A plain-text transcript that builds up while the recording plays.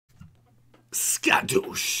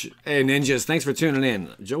Skadoosh. Hey ninjas, thanks for tuning in.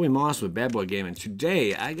 Joey Moss with Bad Boy Gaming.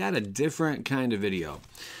 Today I got a different kind of video.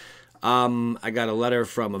 I got a letter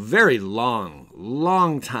from a very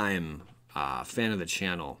long time fan of the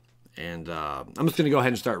channel, and I'm just gonna go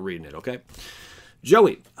ahead and start reading it. Okay,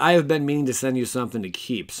 Joey, I have been meaning to send you something to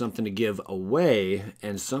keep, something to give away,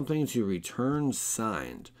 and something to return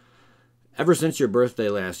signed. Ever since your birthday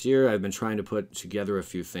last year, I've been trying to put together a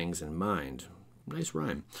few things in mind. Nice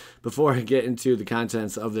rhyme. Before I get into the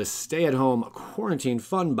contents of this stay-at-home quarantine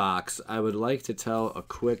fun box, I would like to tell a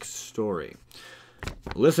quick story.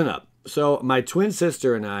 Listen up. So, my twin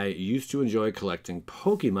sister and I used to enjoy collecting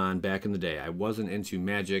Pokemon back in the day. I wasn't into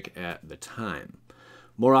Magic at the time.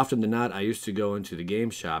 More often than not, I used to go into the game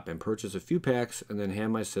shop and purchase a few packs and then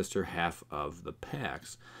hand my sister half of the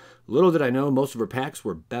packs. Little did I know, most of her packs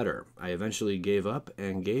were better. I eventually gave up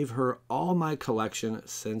and gave her all my collection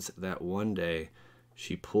since that one day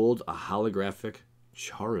she pulled a holographic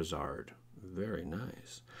Charizard. Very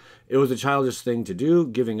nice. It was a childish thing to do,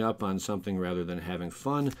 giving up on something rather than having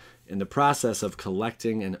fun in the process of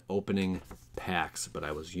collecting and opening packs, but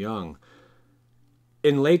I was young.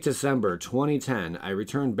 In late December 2010, I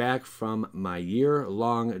returned back from my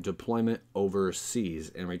year-long deployment overseas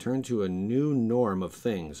and returned to a new norm of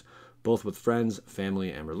things, both with friends, family,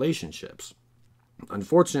 and relationships.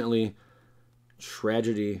 Unfortunately,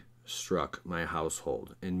 tragedy struck my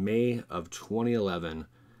household. In May of 2011,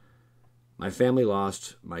 my family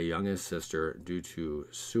lost my youngest sister due to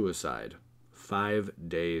suicide 5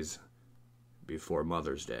 days before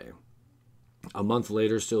Mother's Day. A month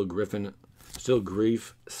later, still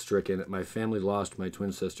grief-stricken, my family lost my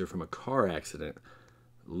twin sister from a car accident,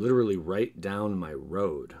 literally right down my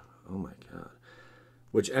road. Oh my God.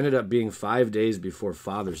 Which ended up being 5 days before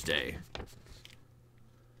Father's Day.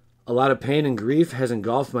 A lot of pain and grief has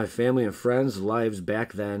engulfed my family and friends' lives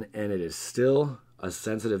back then, and it is still a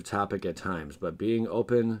sensitive topic at times. But being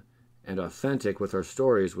open and authentic with our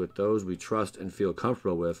stories with those we trust and feel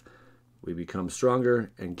comfortable with, we become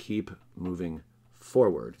stronger and keep moving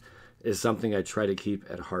forward, is something I try to keep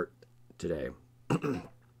at heart today.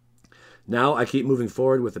 Now I keep moving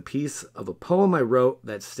forward with a piece of a poem I wrote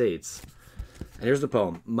that states, and here's the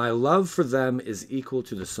poem: my love for them is equal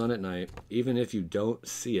to the sun at night. Even if you don't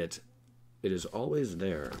see it, it is always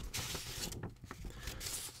there.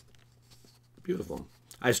 Beautiful.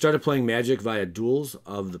 I started playing Magic via Duels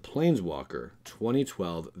of the Planeswalker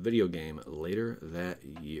 2012 video game later that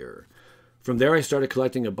year. From there, I started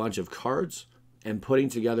collecting a bunch of cards and putting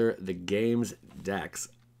together the game's decks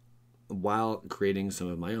while creating some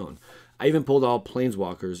of my own. I even pulled all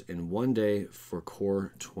Planeswalkers in one day for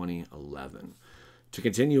Core 2011. To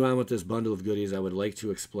continue on with this bundle of goodies, I would like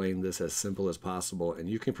to explain this as simple as possible, and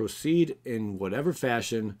you can proceed in whatever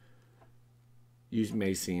fashion you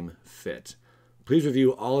may seem fit. Please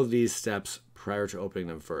review all of these steps prior to opening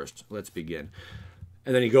them first. Let's begin.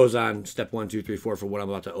 And then he goes on, step 1, 2, 3, 4 for what I'm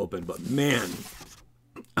about to open. But man,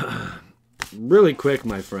 really quick,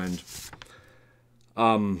 my friend.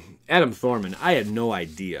 Adam Thorman, I had no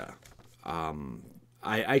idea.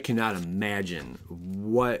 I cannot imagine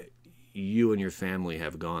what you and your family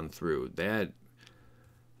have gone through.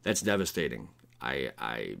 That's devastating.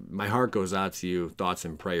 My heart goes out to you. Thoughts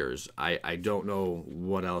and prayers. I don't know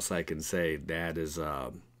what else I can say. That is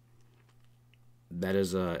a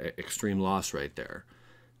extreme loss right there.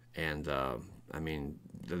 And I mean,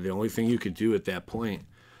 the only thing you could do at that point,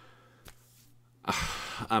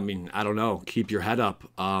 I mean, I don't know. Keep your head up,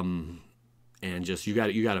 and just you got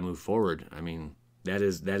to move forward. I mean, that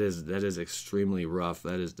is extremely rough.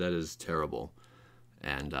 That is terrible.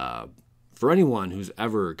 And for anyone who's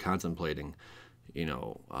ever contemplating,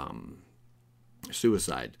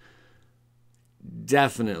 suicide,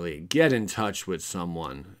 definitely get in touch with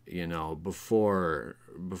someone, before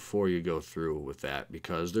you go through with that,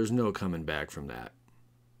 because there's no coming back from that.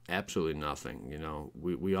 Absolutely nothing.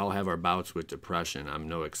 We all have our bouts with depression. I'm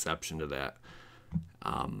no exception to that.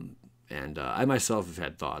 And I myself have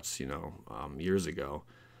had thoughts, years ago.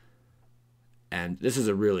 And this is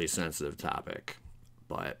a really sensitive topic,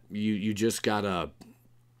 but you just gotta,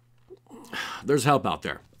 there's help out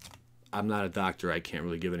there. I'm not a doctor. I can't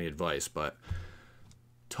really give any advice, but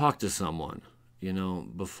talk to someone,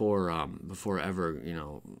 before ever,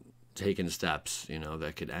 taking steps,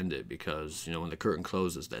 that could end it, because, when the curtain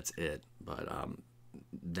closes, that's it. But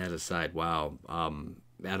that aside, wow,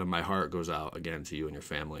 Adam, my heart goes out again to you and your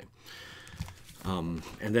family. And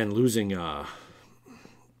then losing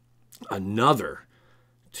another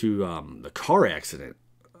to the car accident.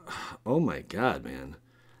 Oh my God, man.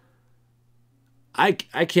 I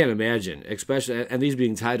can't imagine, especially, and these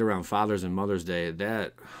being tied around Father's and Mother's Day,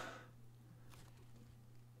 that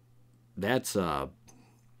that's that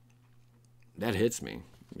hits me.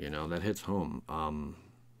 You know, that hits home.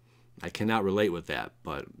 I cannot relate with that,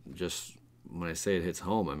 but just when I say it hits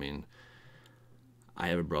home, I mean, I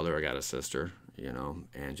have a brother, I got a sister, you know,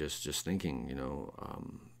 and just thinking, you know,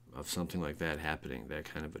 of something like that happening, that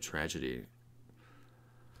kind of a tragedy.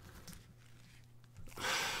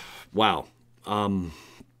 Wow. And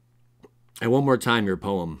one more time, your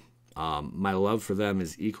poem. My love for them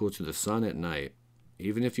is equal to the sun at night.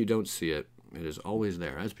 Even if you don't see it, it is always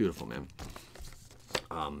there. That's beautiful, man.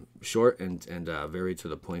 Short and very to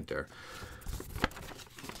the point there.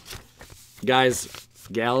 Guys,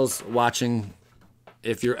 gals watching,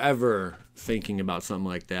 if you're ever thinking about something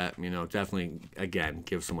like that, you know, definitely, again,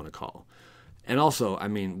 give someone a call. And also, I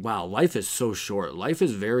mean, wow, life is so short. Life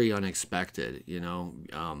is very unexpected, you know,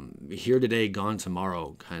 here today, gone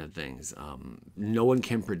tomorrow kind of things. No one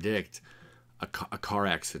can predict a car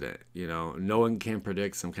accident, you know. No one can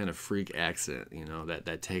predict some kind of freak accident, you know,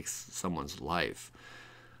 that takes someone's life.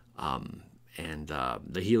 And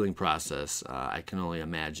the healing process, I can only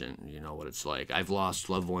imagine, you know, what it's like. I've lost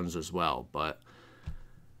loved ones as well, but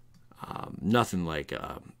nothing like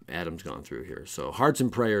Adam's gone through here. So hearts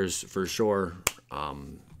and prayers for sure.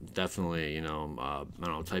 Definitely, you know, I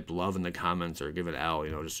don't know, type love in the comments or give it out,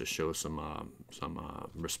 you know, just to show some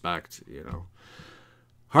respect, you know.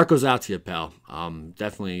 Heart goes out to you, pal.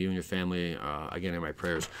 Definitely you and your family, again, in my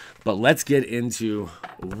prayers. But let's get into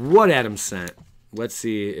what Adam sent. Let's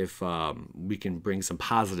see if we can bring some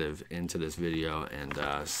positive into this video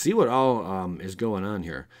and see what all is going on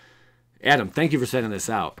here. Adam, thank you for sending this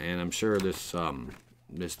out, and I'm sure this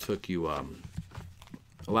took you a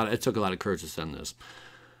lot. It took a lot of courage to send this.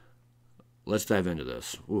 Let's dive into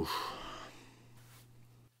this. Oof.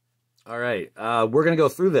 All right, we're gonna go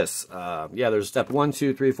through this. Yeah, there's step 1,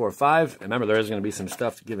 2, 3, 4, 5. And remember, there is gonna be some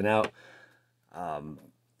stuff given out. One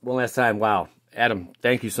last time, wow. Adam,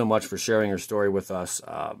 thank you so much for sharing your story with us.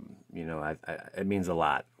 You know, it means a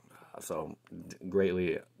lot. So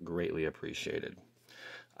greatly, greatly appreciated.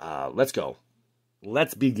 Let's go.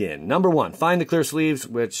 Let's begin. Number 1, find the clear sleeves,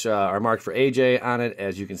 which are marked for AJ on it.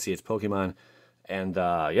 As you can see, it's Pokemon. And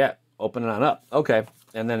yeah, open it on up. Okay.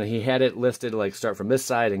 And then he had it listed like start from this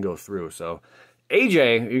side and go through. So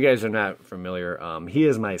AJ, you guys are not familiar. He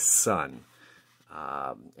is my son.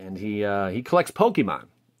 And he collects Pokemon.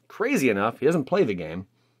 Crazy enough, he doesn't play the game,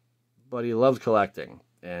 but he loves collecting.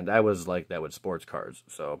 And I was like that with sports cards.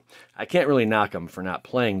 So I can't really knock him for not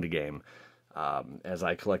playing the game, as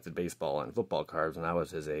I collected baseball and football cards when I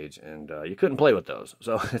was his age. And you couldn't play with those.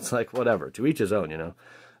 So it's like, whatever, to each his own, you know.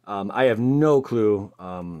 I have no clue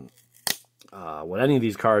what any of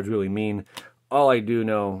these cards really mean. All I do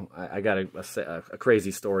know, I got a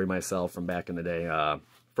crazy story myself from back in the day.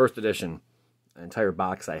 First edition. An entire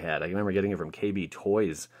box I had. I remember getting it from KB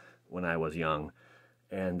Toys when I was young.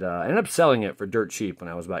 And I ended up selling it for dirt cheap when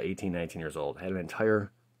I was about 18, 19 years old. I had an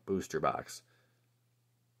entire booster box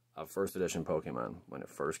of first edition Pokemon when it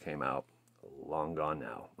first came out. Long gone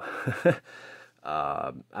now.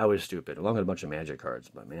 I was stupid, along with a bunch of Magic cards.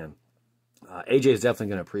 But man, AJ is definitely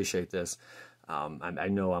going to appreciate this. I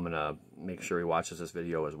know I'm going to make sure he watches this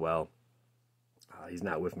video as well. He's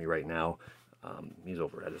not with me right now. He's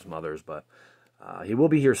over at his mother's, but he will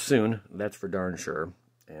be here soon. That's for darn sure.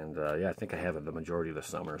 And yeah, I think I have it the majority of the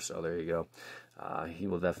summer, so there you go. He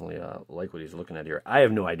will definitely like what he's looking at here. I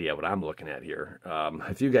have no idea what I'm looking at here.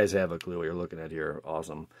 If you guys have a clue what you're looking at here,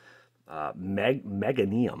 awesome.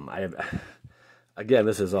 Meganium. I have again.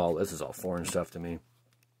 This is all foreign stuff to me.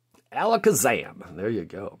 Alakazam. There you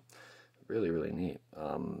go. Really, really neat.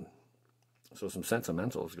 So some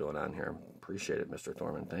sentimentals going on here. Appreciate it, Mr.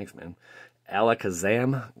 Thorman. Thanks, man.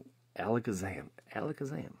 Alakazam.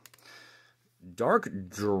 Dark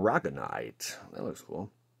Dragonite. That looks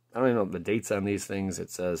cool. I don't even know the dates on these things. It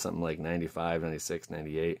says something like 95, 96,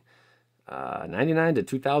 98. 99 to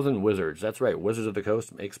 2000 Wizards. That's right. Wizards of the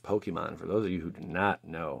Coast makes Pokemon. For those of you who do not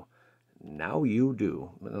know. Now you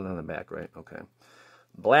do. On the back, right? Okay.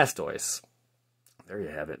 Blastoise. There you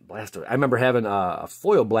have it. Blastoise. I remember having a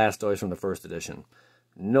foil Blastoise from the first edition.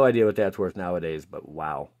 No idea what that's worth nowadays, but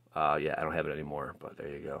wow. Yeah, I don't have it anymore, but there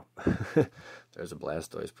you go. There's a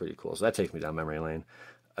Blastoise. Pretty cool. So that takes me down memory lane.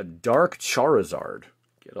 A Dark Charizard.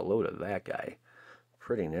 Get a load of that guy.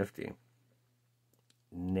 Pretty nifty.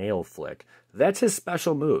 Nail Flick. That's his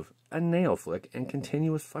special move. A Nail Flick and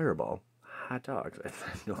Continuous Fireball. Hot dogs. I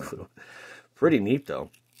have no clue. Pretty neat,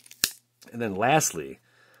 though. And then lastly,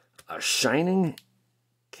 a Shining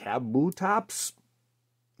Kabutops.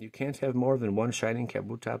 You can't have more than one Shining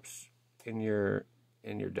Kabutops in your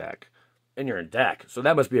deck. So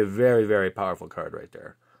that must be a very, very powerful card right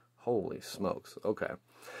there. Holy smokes. Okay.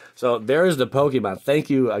 So there's the Pokemon. Thank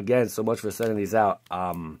you again so much for sending these out.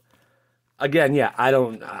 Again, yeah, I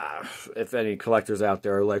don't, if any collectors out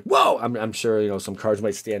there are like, whoa, I'm sure, you know, some cards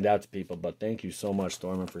might stand out to people, but thank you so much,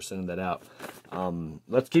 Thorman, for sending that out.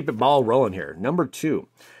 Let's keep it ball rolling here. Number 2.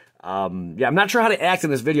 Yeah, I'm not sure how to act in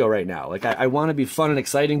this video right now. Like, I want to be fun and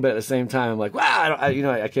exciting, but at the same time, I'm like, wow,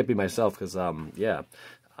 I can't be myself because, yeah,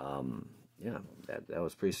 that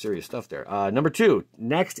was pretty serious stuff there. Number 2,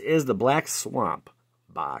 next is the Black Swamp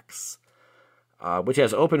box. Which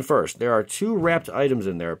has open first. There are 2 wrapped items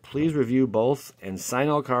in there. Please review both and sign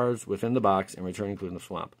all cards within the box and return including the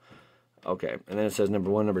swamp. Okay, and then it says number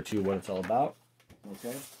 1, number 2, what it's all about.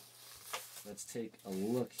 Okay, let's take a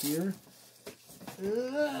look here.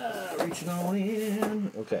 Reaching all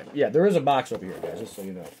in. Okay, yeah, there is a box over here, guys, just so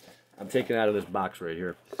you know. I'm taking out of this box right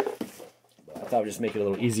here. But I thought it would just make it a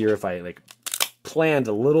little easier if I like planned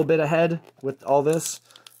a little bit ahead with all this.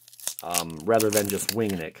 Rather than just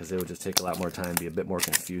winging it, because it would just take a lot more time, be a bit more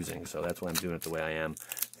confusing. So that's why I'm doing it the way I am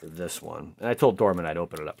for this one. And I told Thorman I'd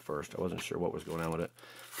open it up first. I wasn't sure what was going on with it.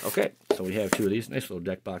 Okay, so we have 2 of these. Nice little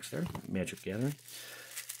deck box there. Magic Gathering.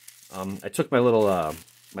 I took my little,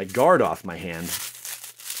 my guard off my hand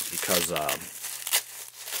because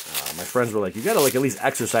my friends were like, you got to like at least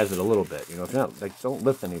exercise it a little bit. You know, if not, like, don't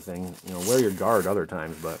lift anything. You know, wear your guard other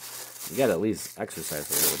times, but you got to at least exercise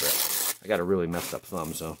it a little bit. I got a really messed up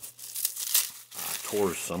thumb, so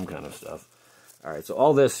tore some kind of stuff. All right, so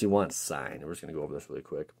all this you want signed. We're just gonna go over this really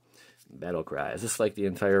quick. Battle Cry. Is this like the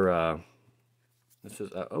entire? This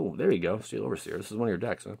is oh, there you go. Steel Overseer. This is one of your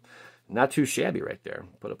decks, huh? Not too shabby right there.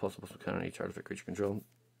 Put a +++ count on each artifact creature control.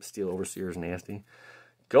 Steel Overseer is nasty.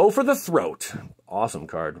 Go for the throat. Awesome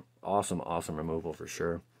card. Awesome removal for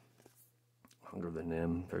sure. Hunger of the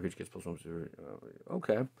Nim. Creature gets +1/+.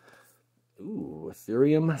 Okay. Ooh,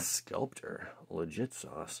 Ethereum Sculptor. Legit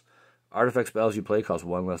sauce. Artifact spells you play cost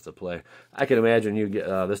 1 less to play. I can imagine you get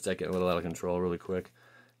this deck getting a little out of control really quick.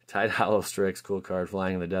 Tide Hollow Strix, cool card.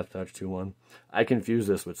 Flying in the Death Touch, 2/1. I confused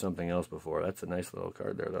this with something else before. That's a nice little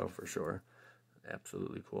card there, though, for sure.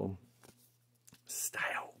 Absolutely cool.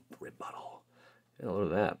 Style Rebuttal. Yeah,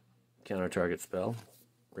 look at that. Counter target spell.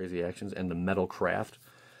 Raise the actions. And the Metal Craft.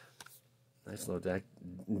 Nice little deck.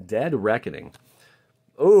 Dead Reckoning.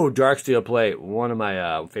 Oh, Darksteel Plate. One of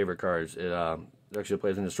my favorite cards. It Darksteel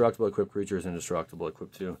Plate is indestructible. Equipped creature is indestructible.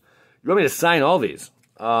 Equipped 2. You want me to sign all these?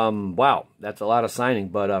 Wow, that's a lot of signing.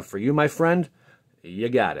 But for you, my friend, you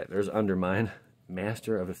got it. There's Undermine.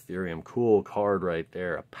 Master of Ethereum. Cool card right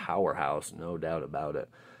there. A powerhouse, no doubt about it.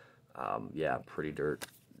 Yeah, pretty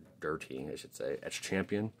dirty, I should say. Etched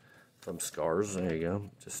Champion from Scars. There you go.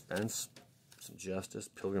 Dispense. Some Justice.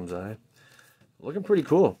 Pilgrim's Eye. Looking pretty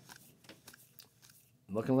cool.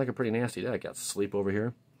 Looking like a pretty nasty deck. Got Sleep over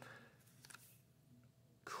here.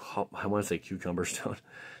 I want to say Cucumber Stone.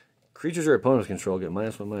 Creatures your opponents control get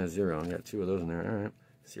 -1, -0. And got 2 of those in there. All right.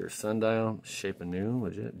 Seer Sundial. Shape Anew.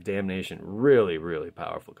 Legit. Damnation. Really, really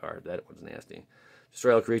powerful card. That one's nasty.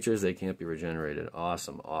 Destroy all creatures. They can't be regenerated.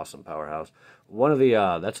 Awesome powerhouse. One of the,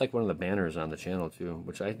 that's like one of the banners on the channel, too.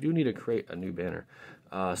 Which I do need to create a new banner.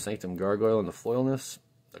 Sanctum Gargoyle and the Foilness.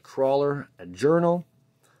 The Crawler. A Journal.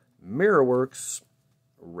 Mirrorworks.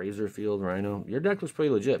 Razorfield Rhino. Your deck looks pretty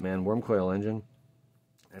legit, man. Wormcoil Engine.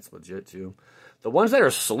 That's legit, too. The ones that are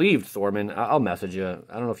sleeved, Thorman, I'll message you.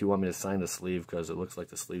 I don't know if you want me to sign the sleeve, because it looks like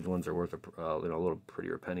the sleeved ones are worth a little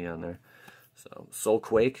prettier penny on there. So,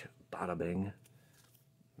 Soulquake, Bada Bing,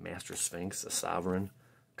 Master Sphinx, a Sovereign,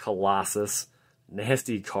 Colossus,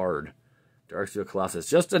 nasty card. Darksteel Colossus.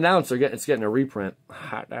 Just announced it's getting a reprint.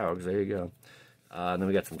 Hot dogs, there you go. And then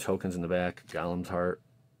we got some tokens in the back. Golem's Heart.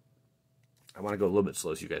 I want to go a little bit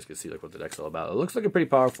slow so you guys can see like what the deck's all about. It looks like a pretty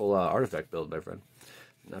powerful artifact build, my friend.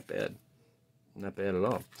 Not bad. Not bad at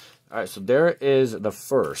all. All right, so there is the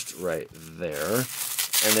first right there.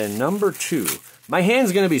 And then number 2. My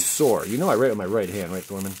hand's going to be sore. You know I write with my right hand, right,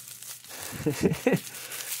 Thorman?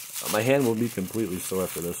 My hand will be completely sore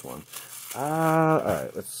after this one. All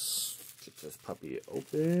right, let's get this puppy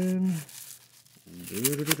open.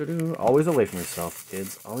 Always away from yourself,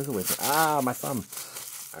 kids. Always away from... my thumb.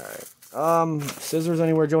 All right. Scissors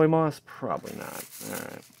anywhere, Joey Moss? Probably not. All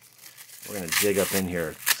right. We're going to dig up in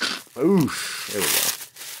here. Oosh. There we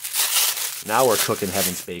go. Now we're cooking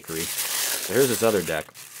Heaven's Bakery. So here's this other deck.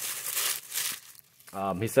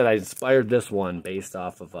 He said I inspired this one based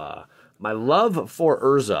off of my love for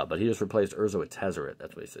Urza, but he just replaced Urza with Tezzeret.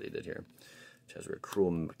 That's what he said he did here. Tezzeret,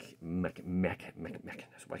 Cruel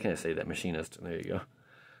Mechanist. Why can't I say that? Machinist. There you go.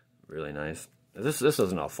 Really nice. This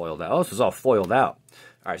isn't all foiled out. Oh, this is all foiled out.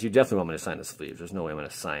 All right, so you definitely want me to sign the sleeves. There's no way I'm going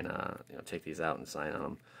to sign, take these out and sign on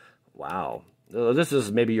them. Wow. This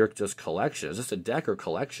is maybe your just collection. Is this a deck or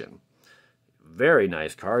collection? Very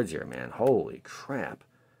nice cards here, man. Holy crap.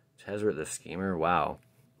 Tezzeret the Schemer. Wow.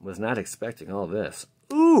 Was not expecting all this.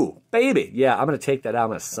 Ooh, baby. Yeah, I'm going to take that out. I'm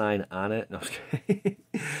going to sign on it. No, okay.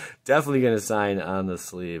 Definitely going to sign on the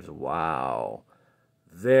sleeves. Wow.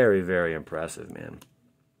 Very, very impressive, man.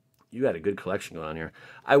 You got a good collection going on here.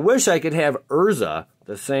 I wish I could have Urza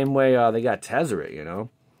the same way they got Tezzeret, you know.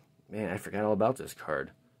 Man, I forgot all about this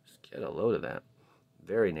card. Just get a load of that.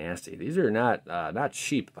 Very nasty. These are not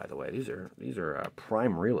cheap, by the way. These are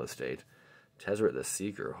prime real estate. Tezzeret the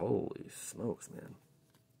Seeker. Holy smokes, man.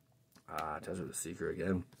 Tezzeret the Seeker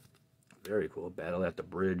again. Very cool. Battle at the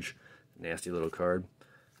Bridge. Nasty little card.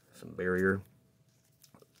 Some barrier.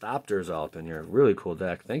 Thopter's all up in here. Really cool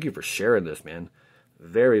deck. Thank you for sharing this, man.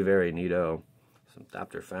 Very, very neato. Some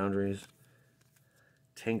Thopter Foundries.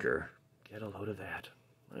 Tinker. Get a load of that.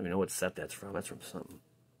 I don't even know what set that's from. That's from something.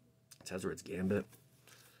 Tezzeret's Gambit.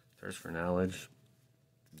 Thirst for Knowledge.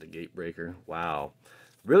 The Gatebreaker. Wow.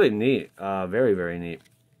 Really neat. Very, very neat.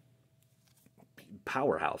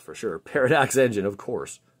 Powerhouse for sure. Paradox Engine, of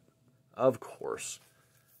course. Of course.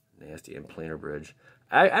 Nasty and Planar Bridge.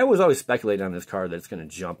 I was always speculating on this card that it's going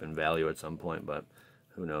to jump in value at some point, but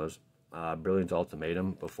who knows. Brilliant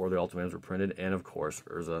Ultimatum before the Ultimatums were printed. And, of course,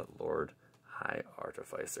 Urza Lord High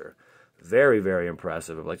Artificer. Very, very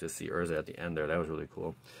impressive. I'd like to see Urza at the end there. That was really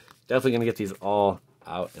cool. Definitely going to get these all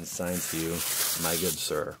out and signed to you, my good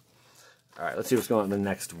sir. All right, let's see what's going on in the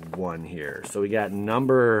next one here. So we got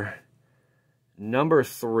number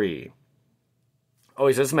 3. Oh,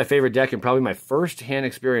 he says this is my favorite deck and probably my first-hand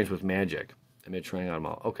experience with Magic. I made trying out them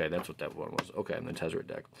all. Okay, that's what that one was. Okay, and then Tezzeret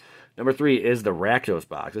deck. Number 3 is the Rakdos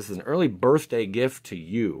box. This is an early birthday gift to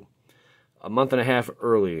you. A month and a half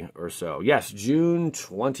early or so. Yes, June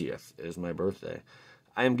 20th is my birthday.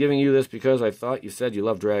 I am giving you this because I thought you said you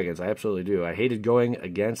love dragons. I absolutely do. I hated going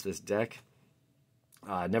against this deck.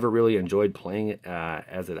 Never really enjoyed playing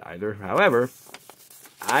as it either. However,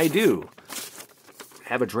 I do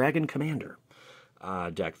have a Dragon Commander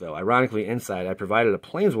deck, though. Ironically, inside, I provided a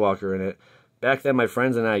Planeswalker in it. Back then, my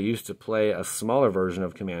friends and I used to play a smaller version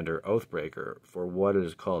of Commander, Oathbreaker, for what it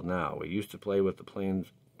is called now. We used to play with the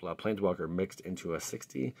Planeswalker mixed into a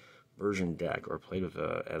 60 version deck, or played with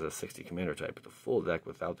as a 60 commander type, but the full deck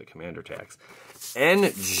without the commander tax.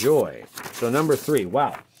 Enjoy. So number 3.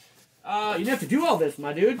 Wow. You didn't have to do all this,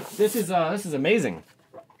 my dude. This is amazing.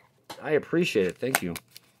 I appreciate it. Thank you.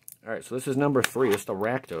 All right, so this is number 3. It's the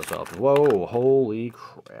Rakdos out. Whoa, holy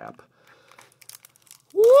crap.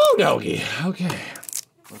 Woo, doggy. Okay.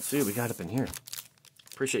 Let's see what we got up in here.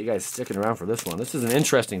 Appreciate you guys sticking around for this one. This is an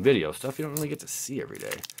interesting video. Stuff you don't really get to see every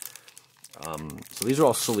day. So these are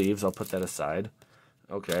all sleeves. I'll put that aside.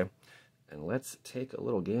 Okay. And let's take a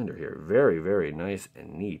little gander here. Very, very nice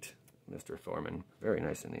and neat, Mr. Thorman. Very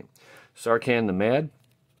nice and neat. Sarkhan the Mad.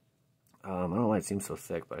 I don't know why it seems so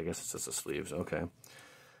thick, but I guess it's just the sleeves. Okay.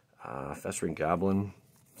 Festering Goblin.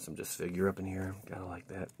 Some Disfigure up in here. Gotta like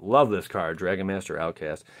that. Love this card. Dragon Master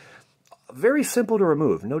Outcast. Very simple to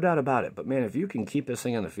remove, no doubt about it. But, man, if you can keep this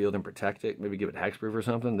thing on the field and protect it, maybe give it hexproof or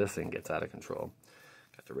something, this thing gets out of control.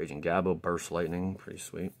 Got the Raging Gabo, Burst Lightning. Pretty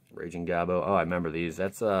sweet. Raging Gabo. Oh, I remember these.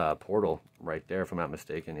 That's Portal right there, if I'm not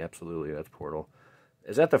mistaken. Absolutely, that's Portal.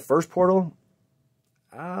 Is that the first Portal?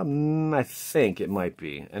 I think it might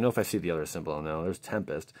be. I know if I see the other symbol, I'll know. There's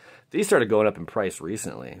Tempest. These started going up in price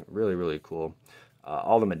recently. Really, really cool.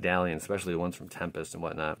 All the medallions, especially the ones from Tempest and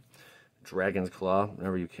whatnot. Dragon's Claw.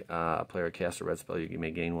 Whenever you a player casts a red spell, you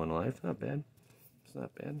may gain 1 life. Not bad. It's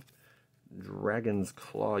not bad. Dragon's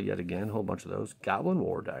Claw yet again. Whole bunch of those. Goblin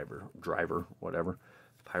War Driver, whatever.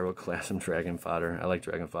 Pyroclasm Dragon Fodder. I like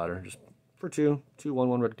Dragon Fodder. Just for 2. 2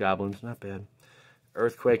 1/1 red goblins. Not bad.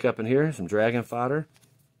 Earthquake up in here. Some Dragon Fodder.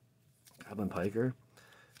 Goblin Piker.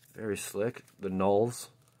 Very slick. The Nulls.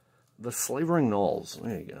 The Slavering Nulls.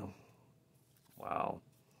 There you go. Wow.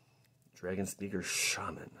 Dragon Speaker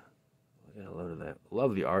Shaman. Look at a load of that.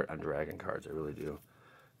 Love the art on dragon cards. I really do.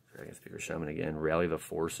 Dragon Speaker Shaman again. Rally the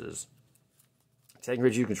Forces. Attacking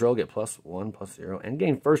creatures you control get +1/+0. And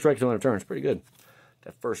gain first strike until end of turn. It's pretty good.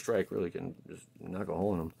 That first strike really can just knock a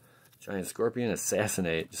hole in them. Giant Scorpion.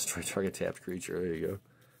 Assassinate. Destroy target tapped creature. There you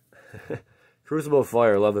go. Crucible of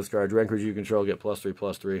Fire. Love this card. Dragon creatures you control get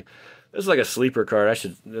 +3/+3. This is like a sleeper card.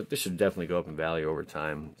 This should definitely go up in value over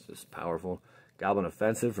time. It's just powerful. Goblin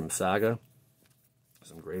Offensive from Saga.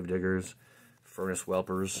 Some Gravediggers. Furnace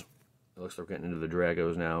Whelpers. It looks like we're getting into the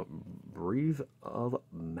Dragos now. Breath of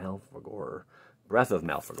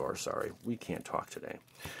Malfagor, sorry. We can't talk today.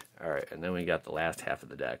 All right, and then we got the last half of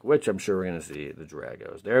the deck, which I'm sure we're going to see the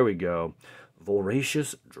Dragos. There we go.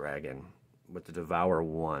 Voracious Dragon. with the Devour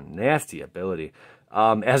 1. Nasty ability.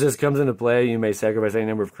 As this comes into play, you may sacrifice any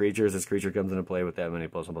number of creatures. This creature comes into play with that many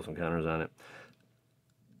 +1/+1 counters on it.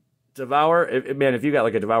 Devour, man, if you got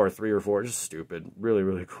like a Devour 3 or 4, just stupid. Really,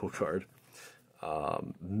 really cool card.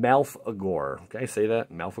 Malfagor. Can I say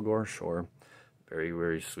that? Malfagor? Sure. Very,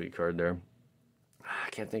 very sweet card there. I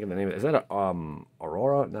can't think of the name of it. Is that a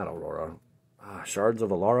Aurora? Not Aurora. Shards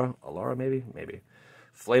of Alara? Alara, maybe? Maybe.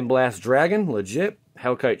 Flame Blast Dragon, legit.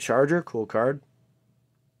 Hellkite Charger, cool card.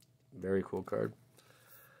 Very cool card.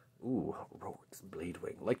 Ooh, Rogue's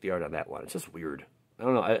Bladewing. I like the art on that one. It's just weird. I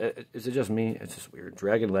don't know. Is it just me? It's just weird.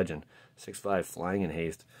 Dragon Legend, 6/5, flying in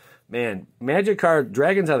haste. Man, Magic card,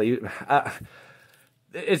 Dragons out of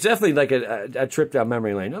it's definitely like a trip down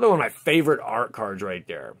memory lane. Another one of my favorite art cards right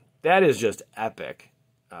there. That is just epic.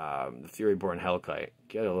 The Furyborn Hellkite.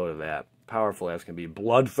 Get a load of that. Powerful as can be.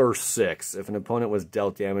 Bloodthirst 6. If an opponent was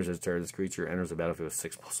dealt damage this turn, this creature enters the battlefield with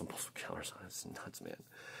 6+1/+1 counters on it. It's nuts, man.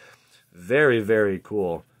 Very, very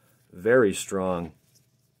cool. Very strong.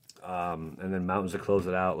 And then Mountains to close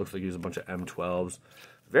it out. Looks like you use a bunch of M12s.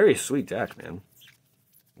 Very sweet deck, man.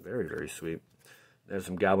 Very, very sweet. There's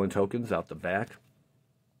some Goblin tokens out the back.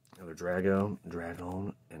 Another Dragon,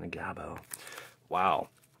 and a Gabo. Wow.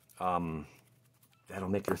 That'll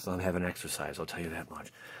make your thumb have an exercise, I'll tell you that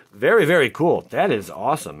much. Very, very cool. That is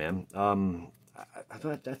awesome, man. I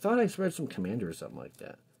thought I read some Commander or something like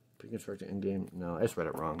that. Pre-constructed in-game. No, I just read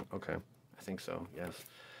it wrong. Okay. I think so, yes.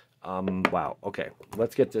 Wow. Okay.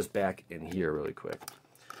 Let's get this back in here really quick.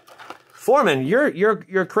 Foreman,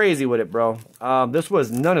 you're crazy with it, bro. None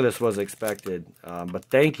of this was expected. But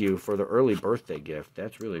thank you for the early birthday gift.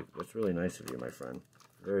 That's really nice of you, my friend.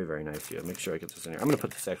 Very, very nice of you. Make sure I get this in here. I'm going to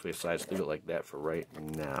put this actually aside. Just leave it like that for right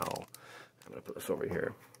now. I'm going to put this over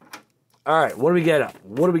here. All right. What do we get up?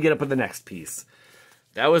 What do we get up with the next piece?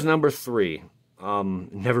 That was number 3.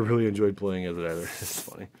 Never really enjoyed playing as it either. It's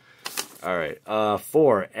funny. All right.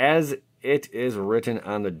 4. As it is written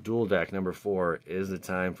on the duel deck, number 4 is the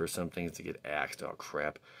time for some things to get axed. Oh,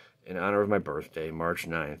 crap. In honor of my birthday, March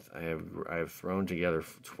 9th, I have thrown together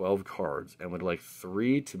 12 cards and would like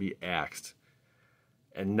 3 to be axed.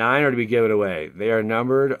 And 9 are to be given away. They are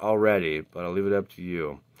numbered already, but I'll leave it up to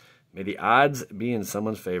you. May the odds be in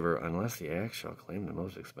someone's favor unless the axe shall claim the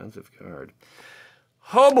most expensive card.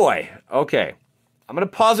 Oh boy. Okay. I'm going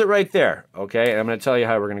to pause it right there. Okay. And I'm going to tell you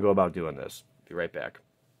how we're going to go about doing this. Be right back.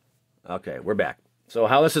 Okay. We're back. So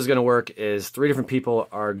how this is going to work is 3 different people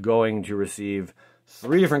are going to receive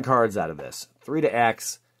 3 different cards out of this. 3 to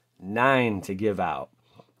axe, 9 to give out.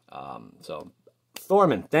 So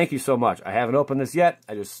Thorman, thank you so much. I haven't opened this yet.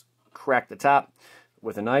 I just cracked the top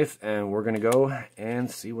with a knife, and we're going to go and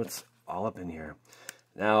see what's all up in here.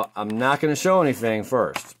 Now, I'm not going to show anything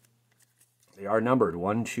first. They are numbered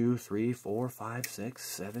 1, 2, 3, 4, 5, 6,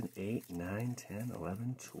 7, 8, 9, 10,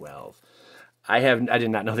 11, 12. I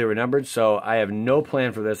did not know they were numbered, so I have no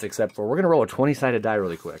plan for this except for we're going to roll a 20-sided die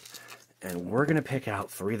really quick, and we're going to pick out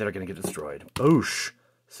 3 that are going to get destroyed. Boosh.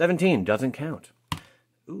 17 doesn't count.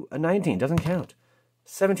 Ooh, a 19 doesn't count.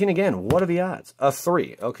 17 again. What are the odds? A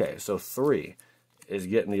 3. Okay, so 3 is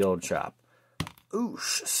getting the old chop.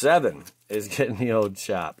 Oosh. 7 is getting the old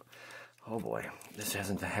chop. Oh boy, this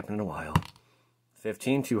hasn't happened in a while.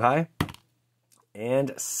 15, too high.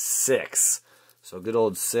 And 6. So good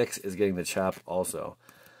old 6 is getting the chop also.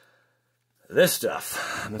 This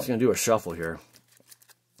stuff, I'm just going to do a shuffle here.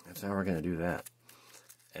 That's how we're going to do that.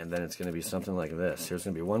 And then it's going to be something like this. Here's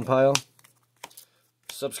going to be 1 pile.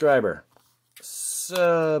 Subscriber.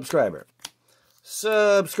 Subscriber.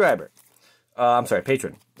 Subscriber. I'm sorry,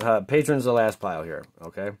 patron. Patron's the last pile here,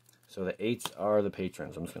 okay? So the 8s are the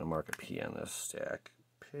patrons. I'm just going to mark a P on this stack.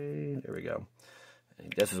 P. There we go.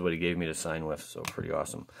 And this is what he gave me to sign with, so pretty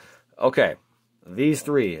awesome. Okay, these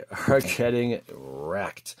 3 are getting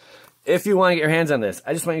wrecked. If you want to get your hands on this,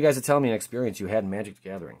 I just want you guys to tell me an experience you had in Magic the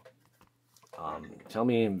Gathering. Tell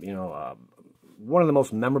me, one of the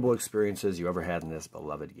most memorable experiences you ever had in this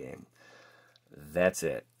beloved game. That's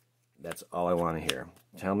it. That's all I want to hear.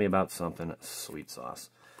 Tell me about something sweet sauce.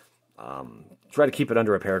 Try to keep it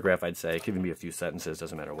under a paragraph, I'd say. It could even be a few sentences.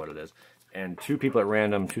 Doesn't matter what it is. And 2 people at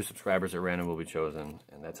random, 2 subscribers at random will be chosen.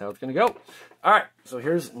 And that's how it's going to go. All right. So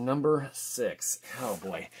here's number 6. Oh,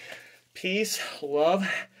 boy. Peace, love,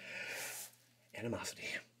 animosity.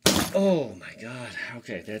 Oh, my God.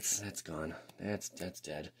 Okay, that's gone. That's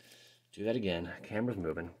dead. Do that again. Camera's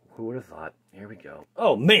moving. Who would have thought? Here we go.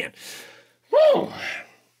 Oh, man. Woo!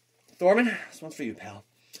 Thorman, this one's for you, pal.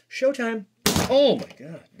 Showtime. Oh, my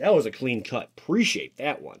God. That was a clean cut. Appreciate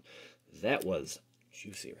that one. That was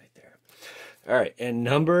juicy right there. All right, and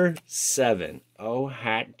number 7. Oh,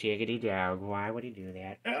 hot diggity dog. Why would he do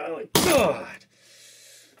that? Oh, my God.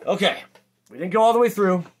 Okay, we didn't go all the way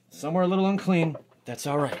through. Somewhere a little unclean. That's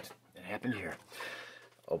all right. It happened here.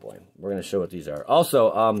 Oh, boy. We're going to show what these are.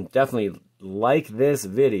 Also, definitely like this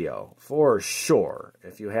video for sure.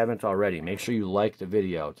 If you haven't already, make sure you like the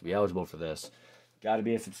video to be eligible for this. Got to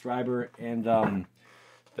be a subscriber. And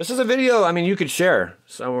this is a video, I mean, you could share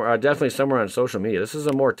somewhere, definitely somewhere on social media. This is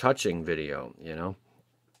a more touching video, you know.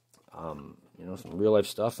 Some real life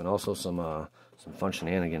stuff and also some fun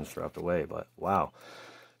shenanigans throughout the way. But wow,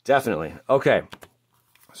 definitely. Okay,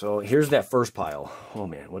 so here's that first pile. Oh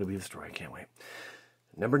man, what did we destroy? I can't wait.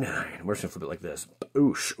 Number 9. We're just gonna flip it like this.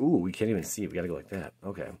 Oosh. Ooh, we can't even see. We gotta go like that.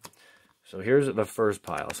 Okay. So here's the first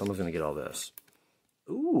pile. Someone's gonna get all this.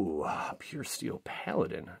 Ooh, pure steel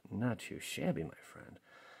paladin. Not too shabby, my friend.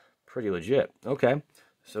 Pretty legit. Okay.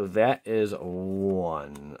 So that is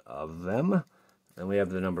one of them. Then we have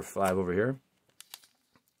the number 5 over here.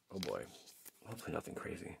 Oh boy. Hopefully nothing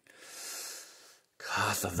crazy.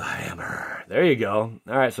 Cost of the Hammer. There you go.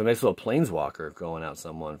 All right, so nice little planeswalker going out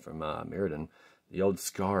someone from Mirrodin. The old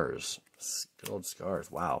Scars. Good old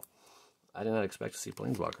Scars. Wow. I did not expect to see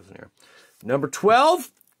planeswalkers in here. Number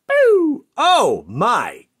 12. Boo! Oh,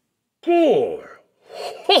 my. God.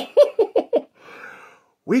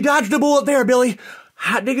 We dodged a bullet there, Billy.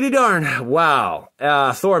 Hot diggity darn. Wow.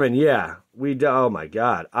 Thorman, yeah. Oh, my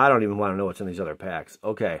God. I don't even want to know what's in these other packs.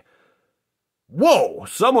 Okay. Whoa.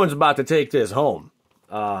 Someone's about to take this home.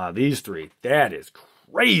 These 3. That is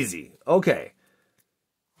crazy. Okay.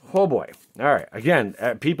 Oh, boy. All right. Again,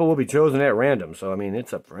 people will be chosen at random. So, I mean,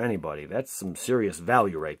 it's up for anybody. That's some serious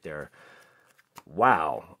value right there.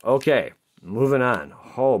 Wow. Okay. Moving on.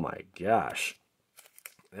 Oh, my gosh.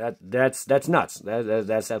 That's nuts.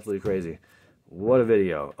 That's absolutely crazy. What a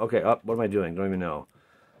video. Okay. What am I doing? Don't even know.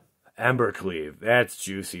 Embercleave. That's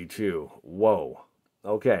juicy, too. Whoa.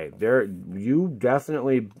 Okay. You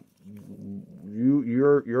definitely...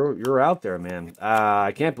 You're out there, man.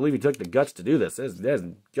 I can't believe you took the guts to do this. That's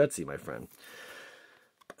gutsy, my friend.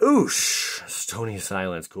 Oosh. Stony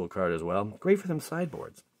Silence, cool card as well. Great for them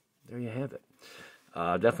sideboards. There you have it.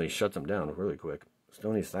 Definitely shut them down really quick.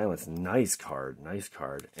 Stony Silence, nice card, nice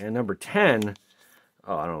card. And number 10.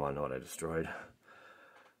 Oh, I don't want to know what I destroyed.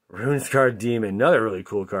 Runescar Demon, another really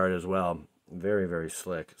cool card as well. Very, very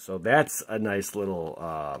slick. So that's a nice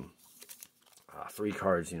little 3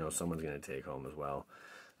 cards, someone's going to take home as well.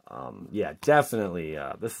 Yeah, definitely,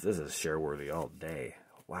 this is share-worthy all day.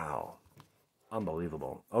 Wow.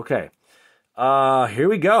 Unbelievable. Okay. Here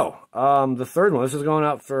we go. The third one, this is going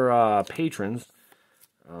out for patrons.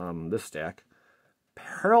 This stack.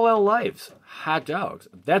 Parallel Lives. Hot Dogs.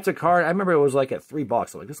 That's a card, I remember it was like at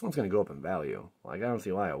 $3. I'm like, this one's going to go up in value. Like, I don't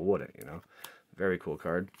see why I wouldn't, Very cool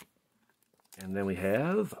card. And then we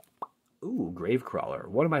have... Ooh, Gravecrawler.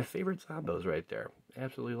 One of my favorite zombos right there.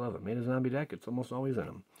 Absolutely love it. Made a zombie deck. It's almost always in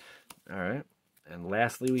them. All right. And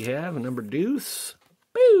lastly, we have number deuce.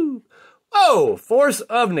 Boo! Whoa! Force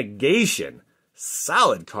of Negation.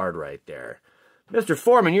 Solid card right there. Mr.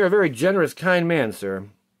 Foreman, you're a very generous, kind man, sir.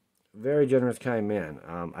 Very generous, kind man.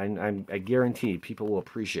 I guarantee people will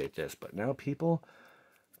appreciate this. But now people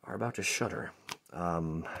are about to shudder.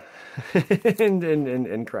 And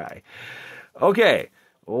cry. Okay.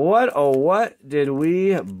 What did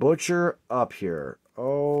we butcher up here?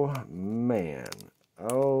 Oh, man.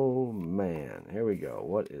 Oh, man. Here we go.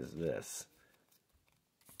 What is this?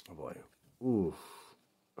 Oh, boy. Ooh.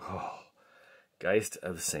 Oh. Geist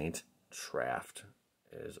of Saint Traft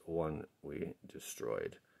is one we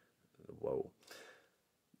destroyed. Whoa.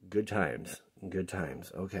 Good times. Good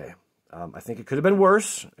times. Okay. I think it could have been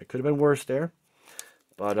worse. It could have been worse there.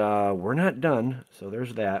 But we're not done, so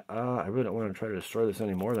there's that. I really don't want to try to destroy this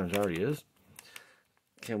any more than it already is.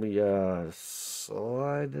 Can we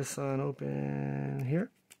slide this on open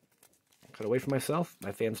here? Cut away from myself.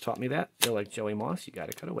 My fans taught me that. They're like, Joey Moss, you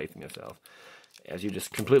got to cut away from yourself. As you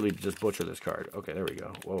just completely butcher this card. Okay, there we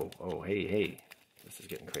go. Whoa, oh, hey. This is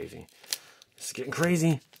getting crazy. This is getting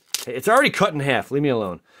crazy. Hey, it's already cut in half. Leave me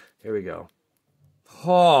alone. Here we go.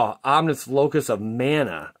 Oh, Omnis Locus of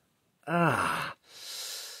Mana.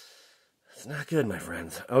 It's not good, my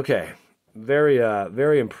friends. Okay.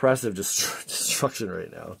 Very impressive destruction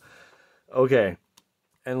right now. Okay.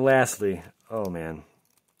 And lastly, oh man.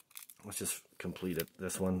 Let's just complete it.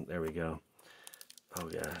 This one. There we go. Oh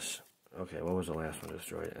gosh. Okay, what was the last one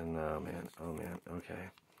destroyed? And oh man. Okay.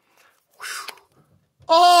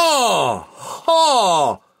 Oh!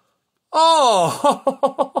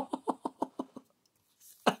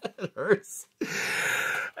 It hurts.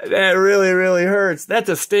 That really, really hurts. That's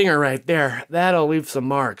a stinger right there. That'll leave some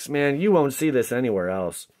marks. Man, you won't see this anywhere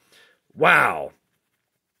else. Wow.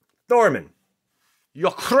 Thorman,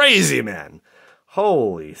 you're crazy, man.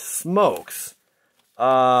 Holy smokes.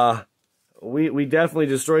 We definitely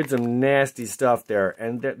destroyed some nasty stuff there.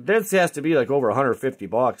 And this has to be like over 150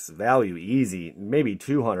 bucks value, easy. Maybe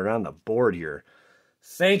 200 on the board here.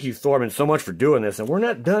 Thank you, Thorman, so much for doing this. And we're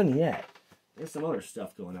not done yet. There's some other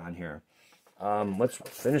stuff going on here. Let's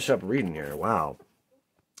finish up reading here. Wow.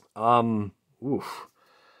 Oof.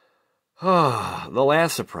 The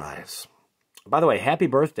last surprise. By the way, happy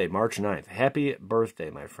birthday, March 9th. Happy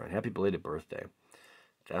birthday, my friend. Happy belated birthday.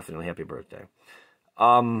 Definitely happy birthday.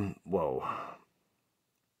 Whoa.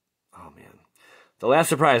 Oh, man. The last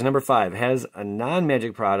surprise, number 5, has a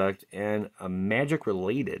non-magic product and a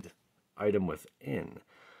magic-related item within.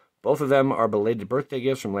 Both of them are belated birthday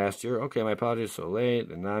gifts from last year. Okay, my apologies, so late.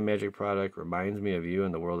 The non-magic product reminds me of you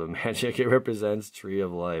in the world of magic. It represents Tree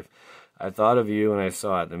of Life. I thought of you when I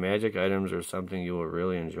saw it. The magic items are something you will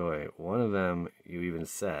really enjoy. One of them, you even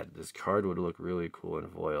said, this card would look really cool in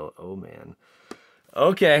foil. Oh, man.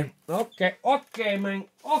 Okay, man,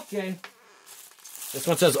 okay. This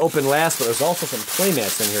one says open last, but there's also some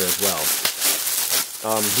playmats in here as well.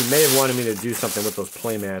 He may have wanted me to do something with those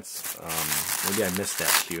playmats. Maybe I missed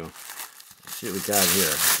that cue. Let's see what we got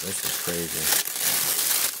here. This is crazy.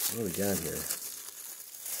 What do we got here?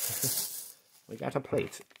 We got a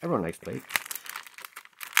plate. Everyone likes plate.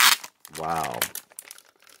 Wow.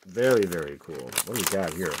 Very, very cool. What do we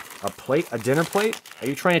got here? A plate? A dinner plate? Are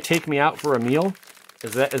you trying to take me out for a meal?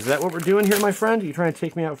 Is that what we're doing here, my friend? Are you trying to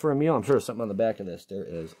take me out for a meal? I'm sure there's something on the back of this. There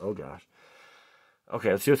is. Oh, gosh. Okay,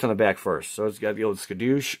 let's see what's on the back first. So it's got the old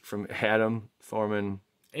skadoosh from Adam Thorman,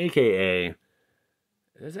 a.k.a.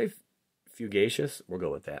 Is it Fugacious? We'll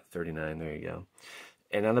go with that. 39, there you go.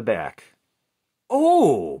 And on the back.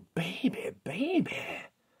 Oh, baby, baby.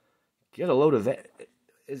 Get a load of that.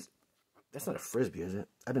 That's not a Frisbee, is it?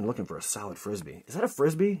 I've been looking for a solid Frisbee. Is that a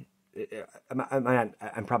Frisbee?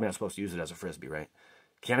 I'm probably not supposed to use it as a Frisbee, right?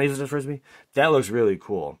 Can I use it as a Frisbee? That looks really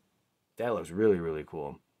cool. That looks really, really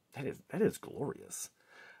cool. That is glorious.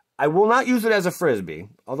 I will not use it as a Frisbee,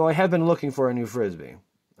 although I have been looking for a new Frisbee.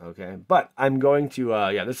 Okay, but I'm going to,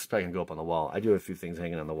 yeah, this is probably going to go up on the wall. I do have a few things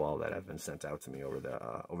hanging on the wall that have been sent out to me over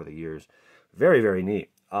the years. Very, very neat.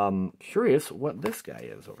 Curious what this guy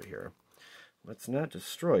is over here. Let's not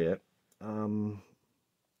destroy it.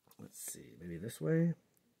 Let's see, maybe this way?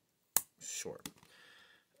 Sure.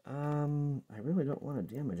 I really don't want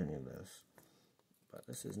to damage any of this. But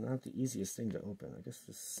this is not the easiest thing to open. I guess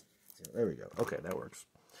this... Yeah, there we go. Okay, that works.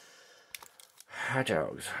 Hot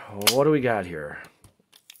dogs. What do we got here?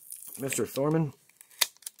 Mr. Thorman,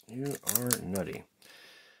 you are nutty.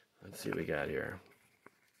 Let's see what we got here.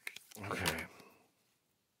 Okay.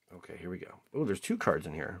 Okay, here we go. Oh, there's 2 cards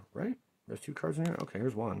in here, right? There's 2 cards in here? Okay,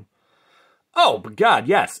 here's one. Oh, but God,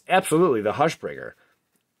 yes, absolutely, the Hushbringer.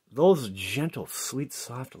 Those gentle, sweet,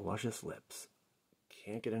 soft, luscious lips.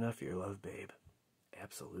 Can't get enough of your love, babe.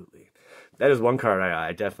 Absolutely. That is one card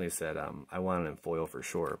I definitely said I wanted in foil for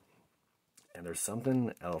sure. And there's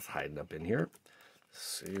something else hiding up in here.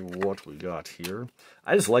 Let's see what we got here.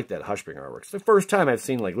 I just like that Hushbringer artwork. It's the first time I've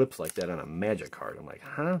seen like lips like that on a Magic card. I'm like,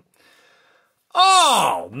 huh?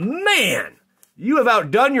 Oh, man! You have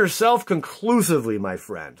outdone yourself conclusively, my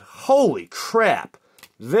friend. Holy crap.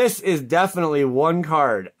 This is definitely one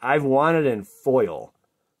card I've wanted in foil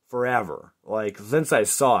forever. Like, since I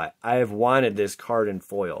saw it, I have wanted this card in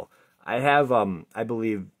foil. I have, I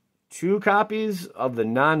believe, 2 copies of the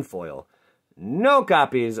non-foil. No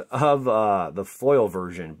copies of the foil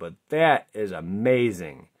version, but that is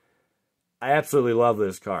amazing. I absolutely love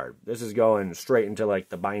this card. This is going straight into, like,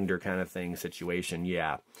 the binder kind of thing situation,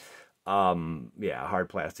 yeah. Yeah, hard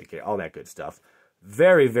plastic, all that good stuff.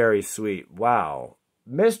 Very, very sweet. Wow.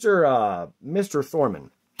 Mr.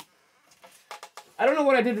 Thorman. I don't know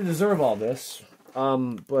what I did to deserve all this,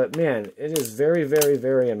 but man, it is very, very,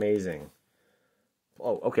 very amazing.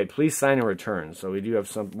 Oh, okay, please sign and return. So we do have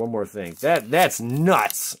one more thing. That's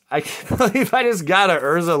nuts. I can't believe I just got a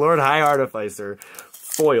Urza Lord High Artificer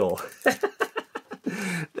foil.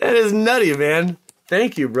 That is nutty, man.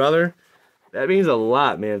 Thank you, brother. That means a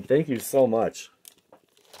lot, man. Thank you so much.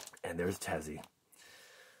 And there's Tezzy.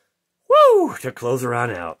 Woo! To close her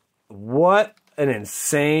on out. What an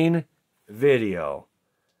insane video.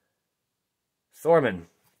 Thorman,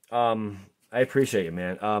 I appreciate you,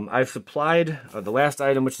 man. I've supplied the last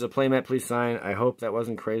item, which is a playmat. Please sign. I hope that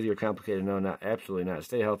wasn't crazy or complicated. No, not absolutely not.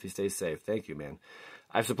 Stay healthy, stay safe. Thank you, man.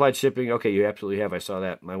 I've supplied shipping. Okay, you absolutely have. I saw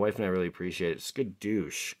that. My wife and I really appreciate it.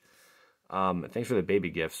 Skadoosh. Thanks for the baby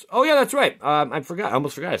gifts. Oh, yeah, that's right. I forgot. I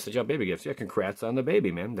almost forgot. I sent you out baby gifts. Yeah, congrats on the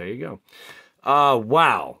baby, man. There you go.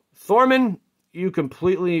 Wow. Thorman, you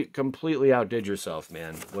completely outdid yourself,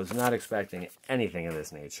 man. Was not expecting anything of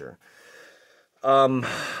this nature.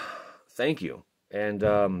 Thank you. And,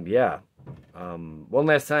 yeah. One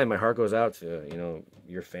last time, my heart goes out to, you know,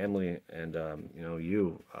 your family and, you know,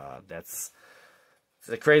 you. It's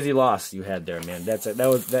a crazy loss you had there, man.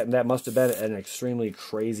 That must have been an extremely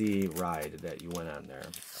crazy ride that you went on there,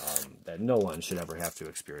 that no one should ever have to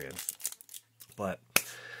experience. But,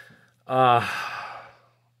 God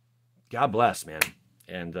bless, man.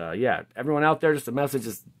 And, yeah, everyone out there, just a message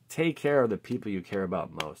is take care of the people you care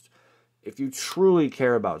about most. If you truly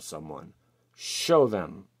care about someone, show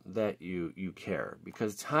them that you care,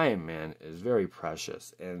 because time, man, is very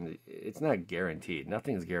precious and it's not guaranteed.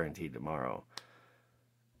 Nothing's guaranteed tomorrow.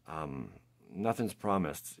 Nothing's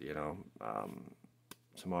promised, you know,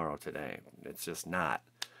 tomorrow, today. It's just not.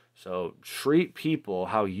 So treat people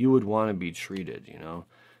how you would want to be treated, you know.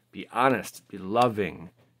 Be honest, be loving,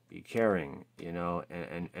 be caring, you know,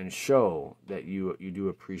 and show that you do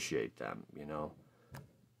appreciate them, you know.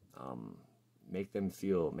 Make them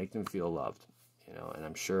feel loved, you know, and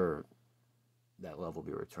I'm sure that love will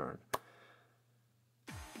be returned.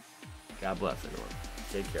 God bless everyone.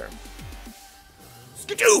 Take care.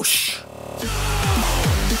 Skadoosh!